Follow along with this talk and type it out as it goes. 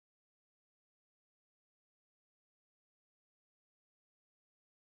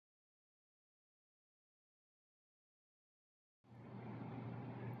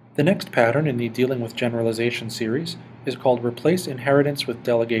The next pattern in the Dealing with Generalization series is called Replace Inheritance with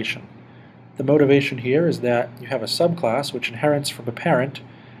Delegation. The motivation here is that you have a subclass which inherits from a parent,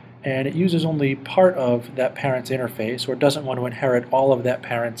 and it uses only part of that parent's interface, or doesn't want to inherit all of that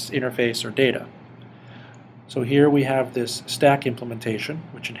parent's interface or data. So here we have this stack implementation,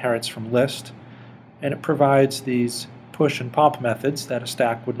 which inherits from list, and it provides these push and pop methods that a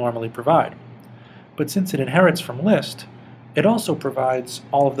stack would normally provide. But since it inherits from list, it also provides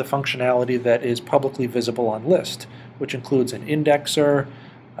all of the functionality that is publicly visible on list, which includes an indexer,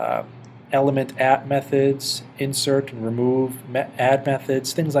 element at methods, insert and remove add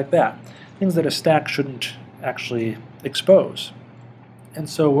methods, things like that. Things that a stack shouldn't actually expose. And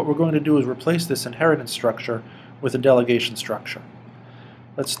so what we're going to do is replace this inheritance structure with a delegation structure.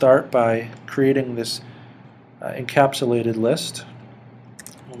 Let's start by creating this encapsulated list.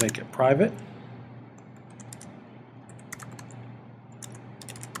 We'll make it private.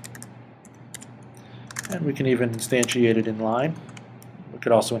 And we can even instantiate it in line. We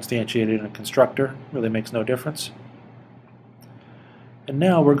could also instantiate it in a constructor. Really makes no difference. And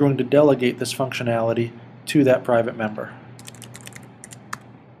now we're going to delegate this functionality to that private member.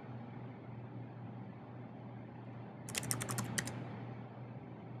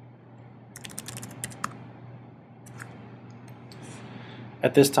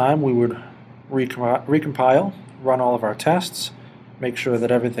 At this time, we would recompile, run all of our tests, make sure that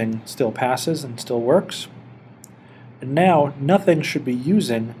everything still passes and still works. And now, nothing should be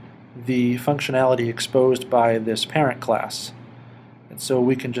using the functionality exposed by this parent class. And so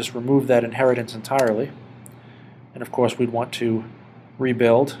we can just remove that inheritance entirely. And of course, we'd want to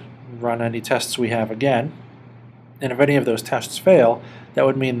rebuild, run any tests we have again. And if any of those tests fail, that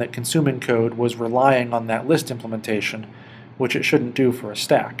would mean that consuming code was relying on that list implementation, which it shouldn't do for a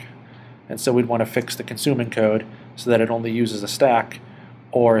stack. And so we'd want to fix the consuming code so that it only uses a stack,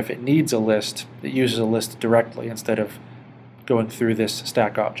 or if it needs a list, it uses a list directly instead of going through this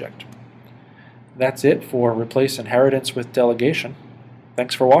stack object. That's it for Replace Inheritance with Delegation.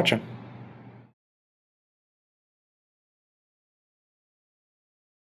 Thanks for watching.